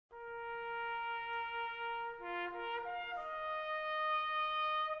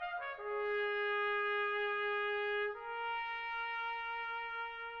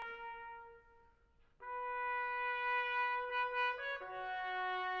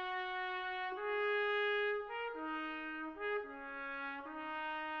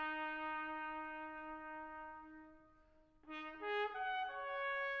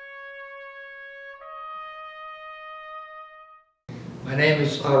My name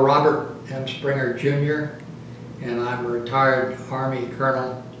is Robert M. Springer Jr., and I'm a retired Army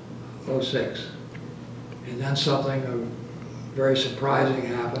Colonel, 06. And then something very surprising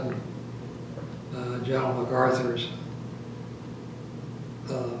happened. General MacArthur's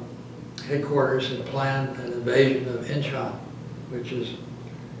headquarters had planned an invasion of Inchon, which is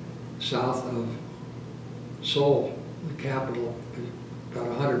south of Seoul, the capital, about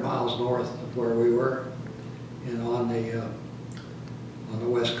 100 miles north of where we were, and on the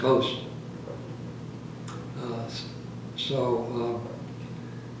west coast.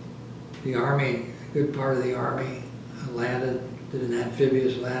 The Army, a good part of the Army landed, did an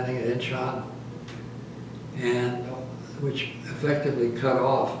amphibious landing at Inchon, and which effectively cut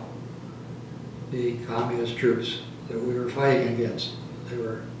off the communist troops that we were fighting against. They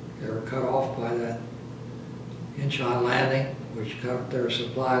were cut off by that Inchon landing, which cut their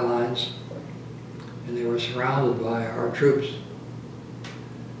supply lines, and they were surrounded by our troops.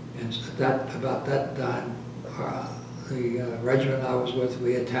 And about that time, the regiment I was with,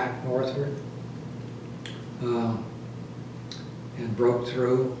 we attacked northward and broke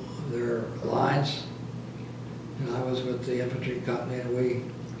through their lines. And I was with the infantry company,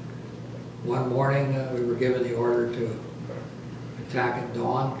 and one morning we were given the order to attack at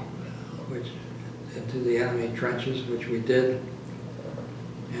dawn, into the enemy trenches, which we did.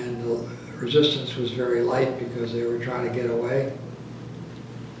 And the resistance was very light because they were trying to get away.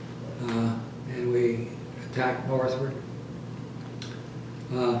 And we attacked northward.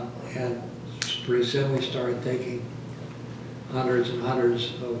 And pretty soon we started taking hundreds and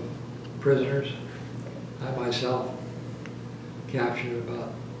hundreds of prisoners. I myself captured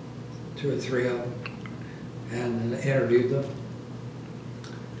about 2 or 3 of them and interviewed them.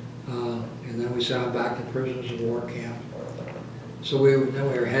 And then we sent them back to prisoners of war camp. So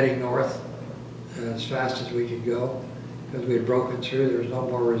then we were heading north as fast as we could go, because we had broken through. There was no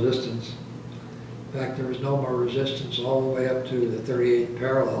more resistance. In fact, there was no more resistance all the way up to the 38th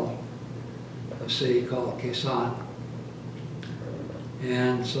parallel, a city called Quezon.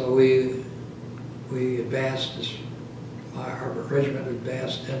 And so we advanced, our regiment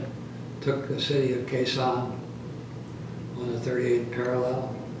advanced and took the city of Quezon on the 38th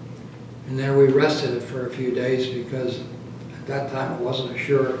parallel. And there we rested it for a few days, because at that time it wasn't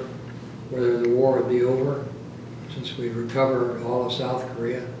sure whether the war would be over, since we'd recovered all of South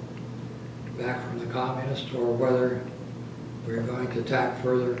Korea back from the communists, or whether we were going to attack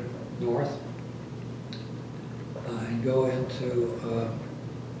further north and go into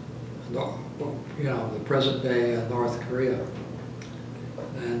the present day North Korea.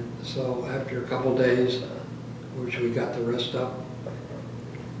 And so after a couple days, which we got to rest up,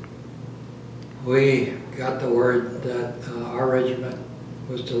 we got the word that our regiment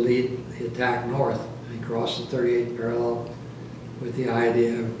was to lead the attack north and cross the 38th parallel, with the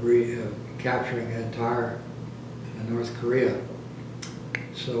idea of capturing the entire North Korea.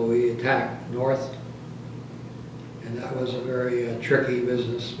 So we attacked north, and that was a very tricky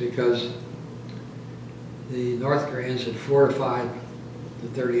business, because the North Koreans had fortified the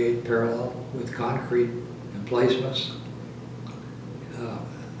 38th parallel with concrete emplacements.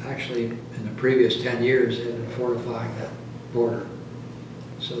 Actually, in the previous 10 years, they had been fortifying that border.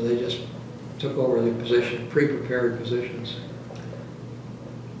 So they just took over the position, pre-prepared positions.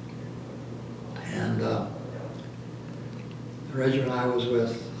 And the regiment I was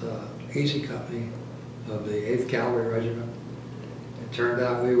with, Easy Company of the 8th Cavalry Regiment, it turned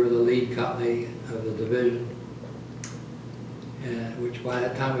out we were the lead company of the division, and which by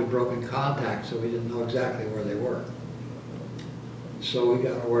that time we'd broken contact, so we didn't know exactly where they were. So we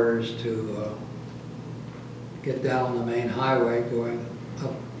got orders to get down the main highway going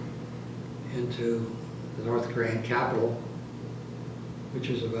up into the North Korean capital, which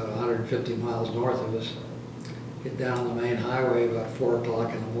is about 150 miles north of us. Get down the main highway about 4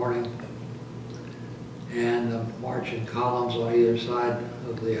 o'clock in the morning, and march in columns on either side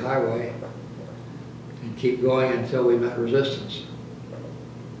of the highway, and keep going until we met resistance.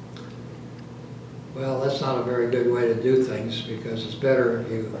 Well, that's not a very good way to do things, because it's better if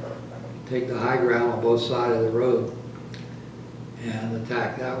you take the high ground on both sides of the road and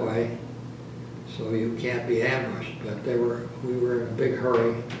attack that way, so you can't be ambushed. But we were in a big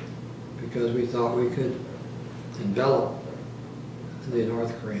hurry, because we thought we could envelop the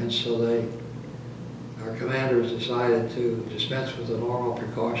North Koreans. So our commanders decided to dispense with the normal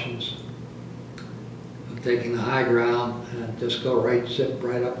precautions of taking the high ground and just zip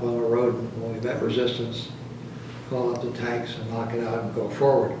right up on the road, and when we met resistance, call up the tanks and knock it out and go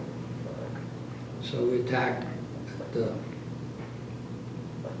forward. So we attacked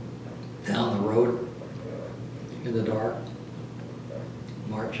down the road in the dark,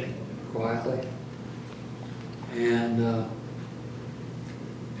 marching quietly. And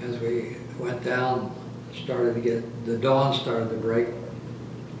as we went down, the dawn started to break.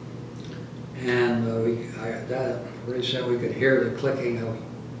 And pretty soon we could hear the clicking of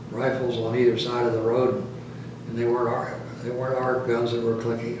rifles on either side of the road. And they weren't our guns that were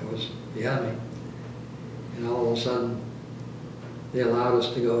clicking, it was the enemy. And all of a sudden, they allowed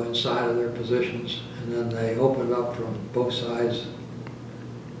us to go inside of their positions, and then they opened up from both sides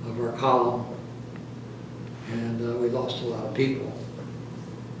of our column, and we lost a lot of people.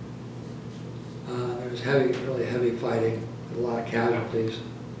 There was really heavy fighting, a lot of casualties.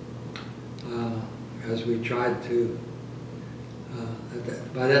 As we tried to,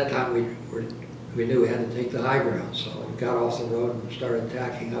 by that time we knew we had to take the high ground, so we got off the road and started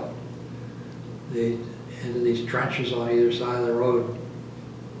tacking up into these trenches on either side of the road,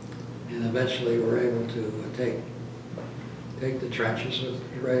 and eventually were able to take the trenches with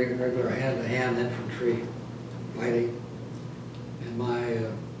regular hand-to-hand infantry fighting. And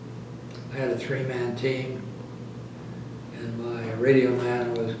I had a 3-man team, and my radio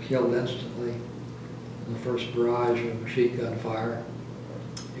man was killed instantly in the first barrage of machine gun fire.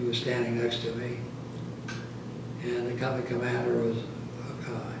 He was standing next to me, and the company commander was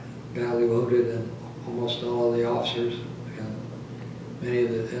badly wounded, and almost all of the officers and many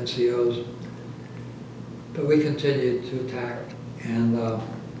of the NCOs. But we continued to attack, and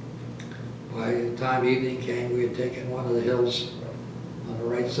by the time evening came, we had taken one of the hills on the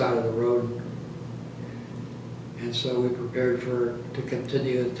right side of the road, and so we prepared to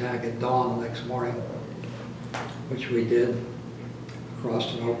continue to attack at dawn the next morning, which we did,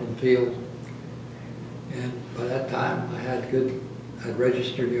 across an open field. And by that time, I'd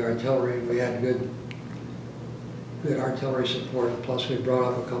registered the artillery, and we had good artillery support, plus we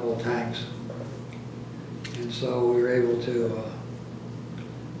brought up a couple of tanks. And so we were able to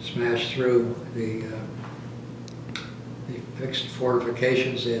smash through the fixed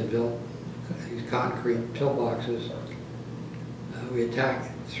fortifications they had built, these concrete pillboxes. We attacked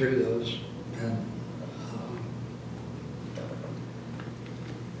through those,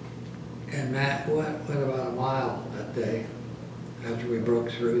 and Matt went about a mile that day after we broke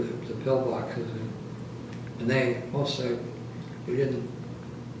through the pillboxes. And we didn't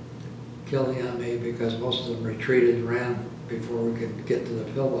kill the enemy because most of them retreated and ran before we could get to the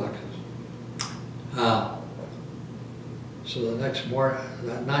pillboxes. So the next morning,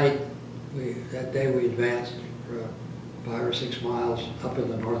 that day we advanced for 5 or 6 miles up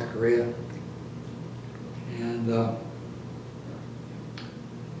into North Korea. And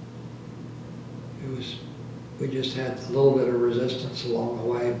we just had a little bit of resistance along the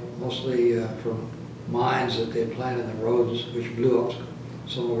way, mostly from mines that they planted in the roads, which blew up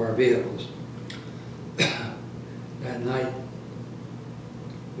some of our vehicles. That night,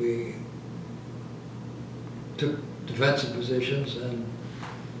 we took defensive positions, and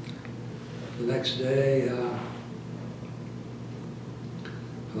the next day,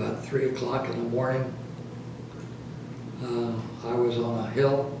 about 3 o'clock in the morning, I was on a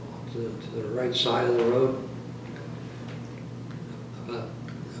hill to the right side of the road, about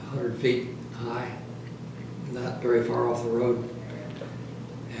 100 feet high, not very far off the road,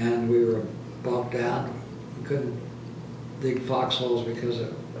 and we were bumped down. We couldn't dig foxholes because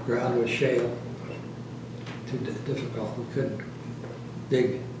the ground was shale, too difficult. We couldn't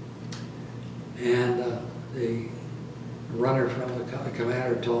dig. And the runner from the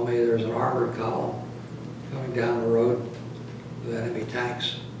commander told me there's an armored column coming down the road with enemy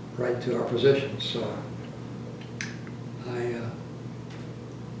tanks right to our positions. So I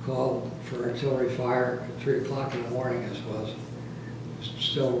called for artillery fire at 3 o'clock in the morning, as was. It was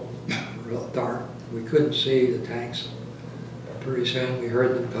still real dark. We couldn't see the tanks. Pretty soon we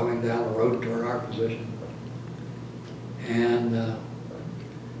heard them coming down the road toward our position. And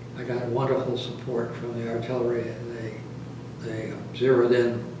I got wonderful support from the artillery, and they zeroed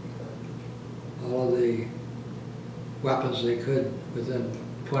in all of the weapons they could within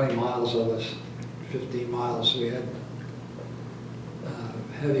 20 miles of us, 15 miles. We had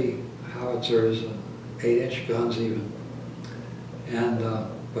heavy howitzers, 8-inch guns even, and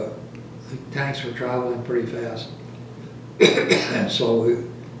but the tanks were traveling pretty fast, and so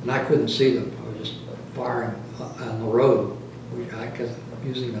I couldn't see them. I was just firing on the road. I kept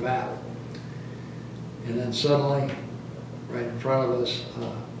using the map, and then suddenly, right in front of us,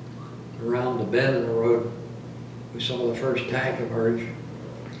 around the bend in the road, we saw the first tank emerge,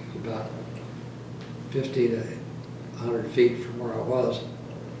 about 50 to 100 feet from where I was.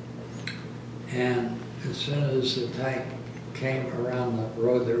 And as soon as the tank came around the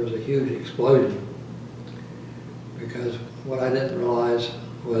road, there was a huge explosion, because what I didn't realize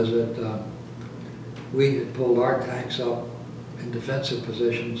was that we had pulled our tanks up in defensive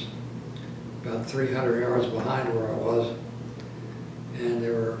positions about 300 yards behind where I was, and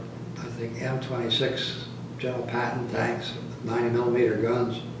there were, I think, M26 General Patton tanks with 90 millimeter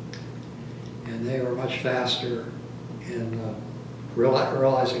guns, and they were much faster in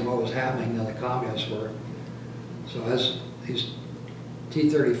realizing what was happening than the communists were. So as these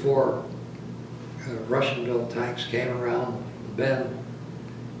T-34 Russian-built tanks came around the bend,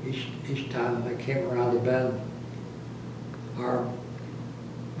 each time they came around the bend, our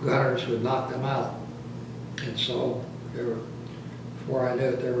gunners would knock them out. And so there were, before I knew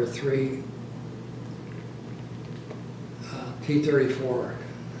it, there were 3 T-34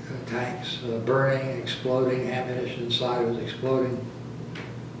 tanks burning, exploding, ammunition inside was exploding.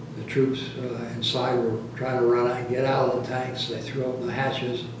 The troops inside were trying to run out and get out of the tanks. They threw open the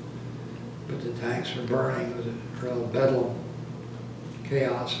hatches, but the tanks were burning. It was a real bedlam,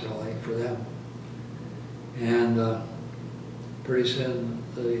 chaos really for them. And pretty soon,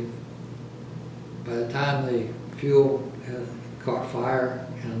 by the time the fuel had caught fire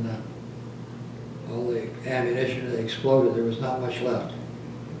and all the ammunition had exploded, there was not much left.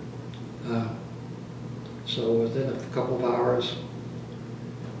 So within a couple of hours,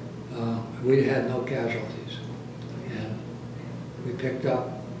 we had no casualties. And we picked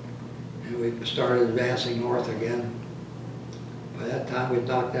up and we started advancing north again. By that time, we'd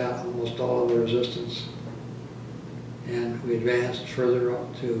knocked out almost all of the resistance. And we advanced further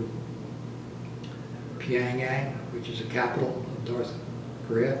up to Pyongyang, which is the capital of North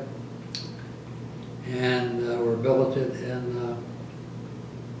Korea. And we're billeted in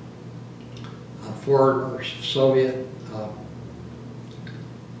a former Soviet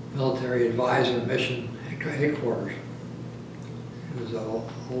military advisor mission headquarters. It was an old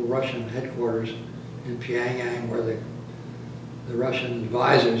Russian headquarters in Pyongyang where the Russian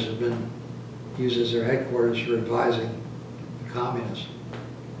advisors have been used as their headquarters for advising the communists.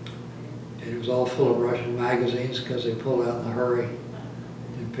 And it was all full of Russian magazines because they pulled out in a hurry,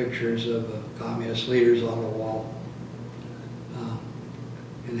 and pictures of communist leaders on the wall.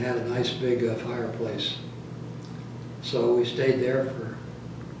 And had a nice big fireplace. So we stayed there for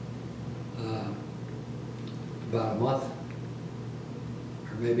about a month,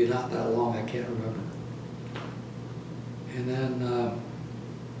 or maybe not that long, I can't remember. And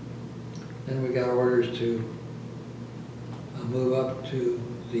then we got orders to move up to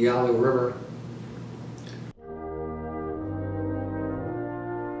the Yalu River